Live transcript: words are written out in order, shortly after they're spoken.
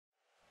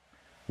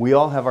We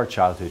all have our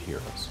childhood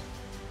heroes.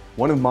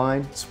 One of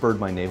mine spurred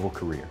my naval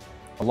career,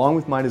 along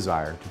with my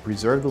desire to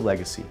preserve the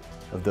legacy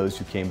of those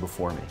who came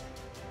before me.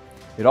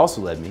 It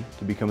also led me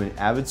to become an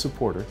avid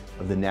supporter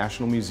of the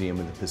National Museum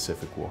of the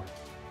Pacific War.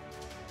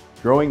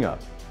 Growing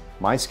up,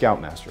 my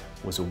scoutmaster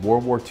was a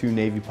World War II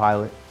Navy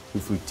pilot who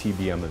flew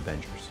TBM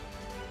Avengers.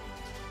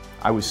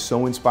 I was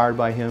so inspired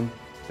by him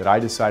that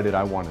I decided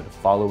I wanted to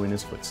follow in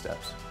his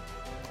footsteps.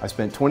 I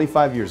spent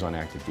 25 years on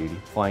active duty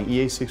flying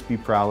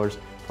EA-6B Prowlers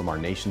from our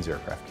nation's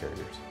aircraft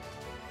carriers.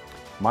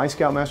 My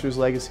Scoutmaster's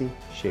legacy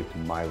shaped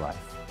my life.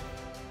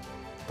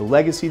 The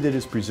legacy that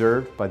is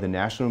preserved by the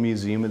National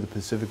Museum of the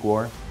Pacific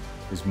War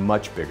is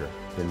much bigger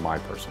than my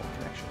personal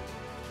connection.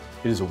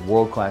 It is a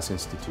world-class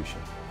institution,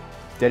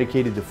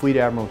 dedicated to Fleet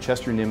Admiral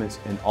Chester Nimitz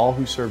and all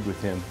who served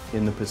with him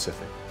in the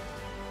Pacific.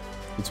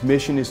 Its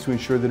mission is to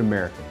ensure that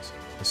Americans,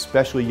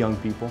 especially young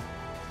people,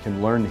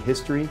 can learn the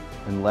history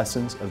and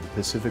lessons of the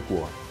Pacific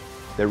War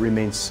that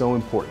remain so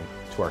important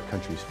to our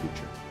country's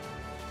future.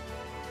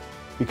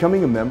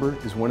 Becoming a member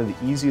is one of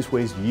the easiest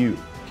ways you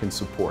can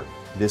support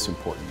this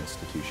important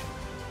institution.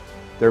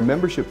 There are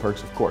membership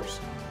perks, of course,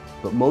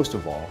 but most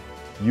of all,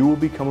 you will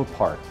become a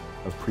part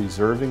of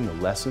preserving the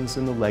lessons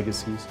and the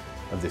legacies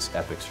of this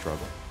epic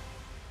struggle.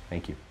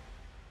 Thank you.